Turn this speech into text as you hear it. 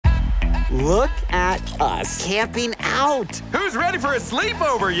Look at us camping out. Who's ready for a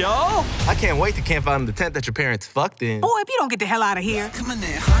sleepover, y'all? I can't wait to camp out in the tent that your parents fucked in. Boy, if you don't get the hell out of here. Come in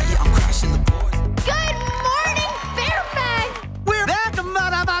there, honey, I'm crashing the board. Good morning, Fairfax! We're back,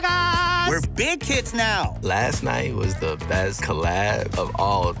 motherfuckers! We're big kids now. Last night was the best collab of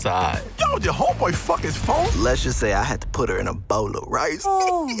all time. Yo, your homeboy fuck his phone? Let's just say I had to put her in a bowl of rice.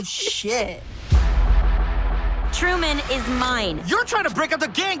 Oh, shit. Truman is mine. You're trying to break up the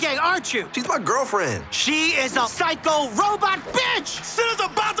gang, aren't you? She's my girlfriend. She is a psycho robot bitch! Sin's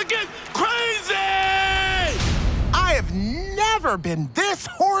about to get crazy! I have never been this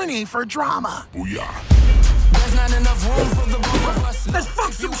horny for drama. Booyah. There's not enough room for the both of us. Let's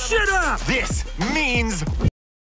fuck some shit up! This means